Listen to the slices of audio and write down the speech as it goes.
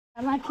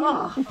I'm not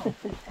kidding.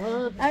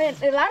 I mean,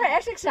 a lot of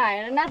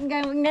exercise and not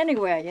going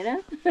anywhere, you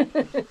know?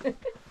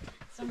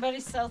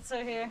 Somebody's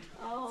seltzer here.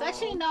 Oh. It's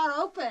actually not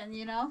open,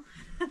 you know.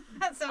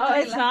 Oh,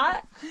 it's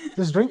not?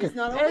 Just drink it.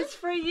 It's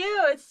for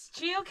you. It's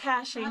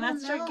geocaching.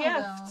 That's your gift.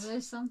 Though.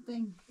 There's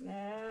something.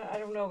 I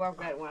don't know about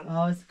that one.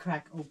 Oh, it's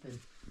cracked open.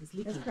 It's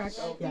leaking. It's cracked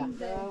open.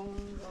 Yeah. Don't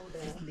go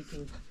there. It's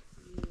leaking.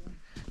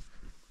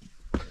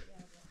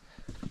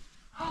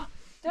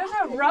 There's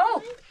a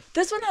rope.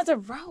 This one has a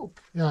rope.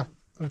 Yeah,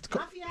 let's go.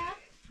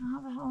 How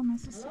the hell am I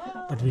supposed to get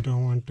up? But we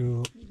don't want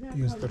to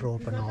use the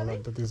rope and all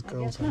that. These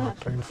girls are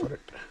not trained for it.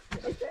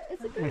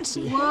 Let's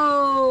see.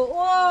 Whoa!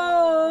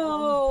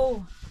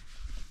 Whoa!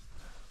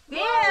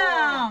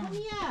 Damn!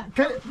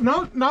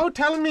 Now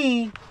tell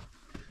me.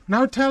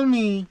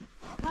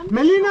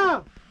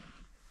 Melina!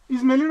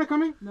 Is Melina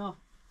coming? No.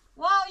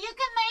 Well, you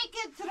can make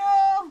it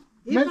through.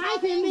 If I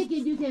can make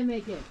it, you can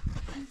make it.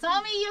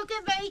 Tommy, you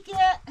can make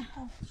it.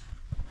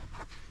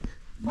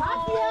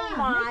 Oh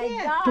my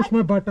God! Push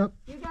my butt up.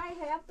 You guys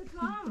have to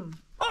come.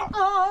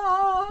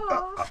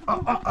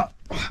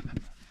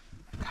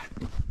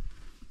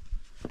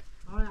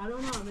 I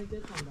don't know how to make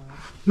this one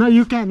though. No,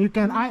 you can.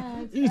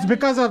 It's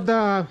because of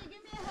the.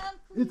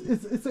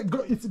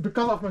 It's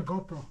because of my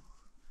GoPro.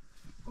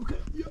 Okay.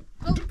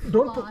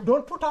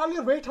 Don't put all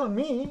your weight on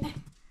me.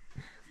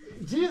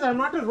 Jeez, I'm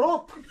not a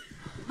rope.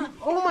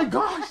 Oh my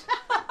gosh.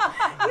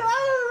 You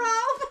are a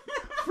rope.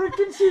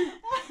 Freaking shit.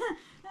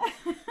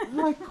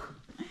 Like.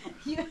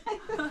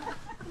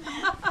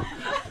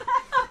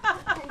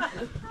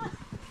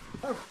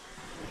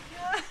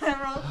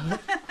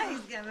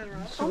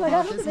 Oh my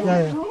God!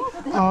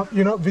 Yeah.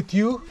 You know, with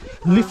you,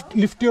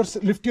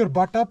 lift your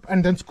butt up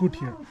and then scoot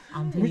here.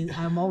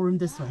 I'm all room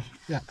this way.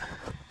 Yeah.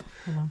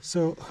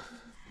 So.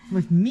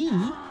 With me,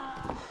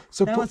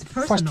 So that was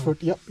first personal.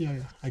 foot. Yep. Yeah.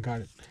 I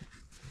got it.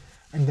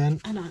 And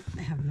then. I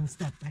have no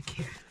step back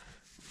here.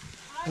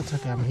 That's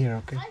okay. I'm here.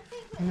 Okay.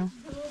 You know.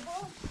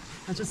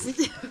 I just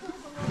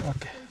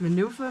Okay.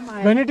 maneuver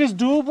my. When it is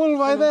doable,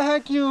 why the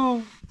heck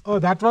you? Oh,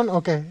 that one.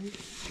 Okay.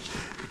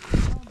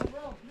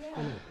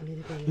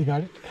 You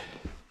got it.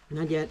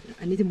 Not yet.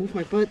 I need to move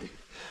my butt.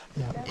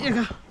 Yeah. Here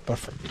you go.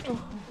 Perfect.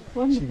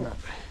 Wonderful.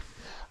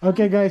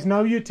 Okay, guys.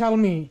 Now you tell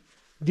me.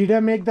 Did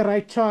I make the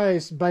right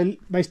choice by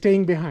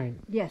staying behind?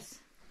 Yes.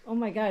 Oh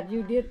my God!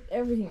 You did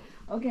everything.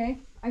 Okay.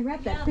 I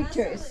read that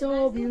picture. It's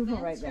so beautiful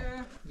right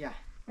there. Yeah.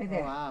 Right Oh,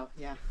 there. wow.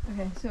 Yeah.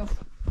 Okay. So.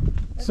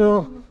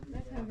 So.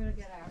 That's how we're gonna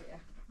get out. Yeah.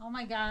 Oh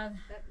my God.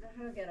 That's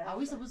how we get out. Are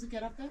we supposed to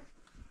get up there?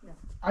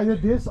 Either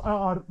this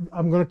or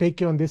I'm gonna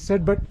take you on this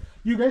set, but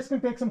you guys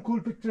can take some cool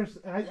pictures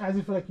as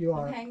if like you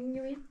are. Hanging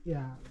you in?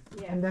 Yeah.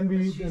 Yeah. And then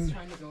we She's can.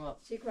 trying to go up.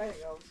 She cried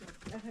it also.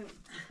 That's how.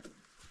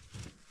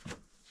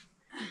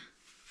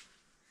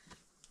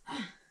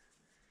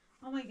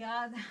 Oh my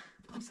God.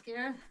 I'm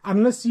scared.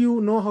 Unless you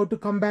know how to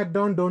come back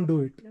down, don't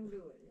do it. Don't do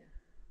it.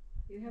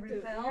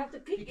 Yeah. You have to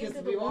kick Because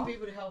into we the won't wall. be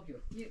able to help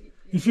you.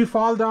 If you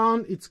fall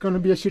down, it's gonna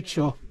be a shit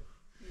show.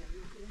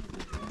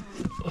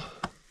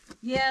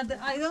 Yeah,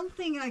 I don't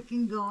think I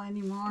can go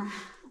anymore.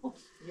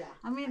 Yeah.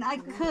 I mean, I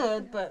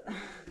could, but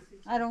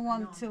I don't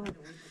want to.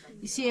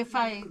 You see, if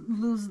I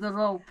lose the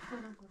rope,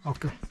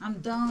 Okay. I'm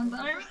done. But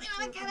I really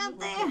want to get up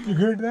there. You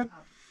heard that?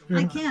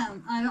 I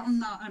can't. I don't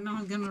know. I'm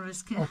not gonna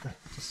risk it. Okay.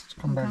 Just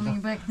come back Coming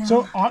down. back down.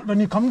 So when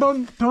you come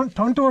down,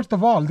 turn towards the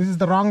wall. This is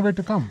the wrong way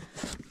to come.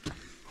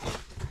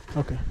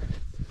 Okay.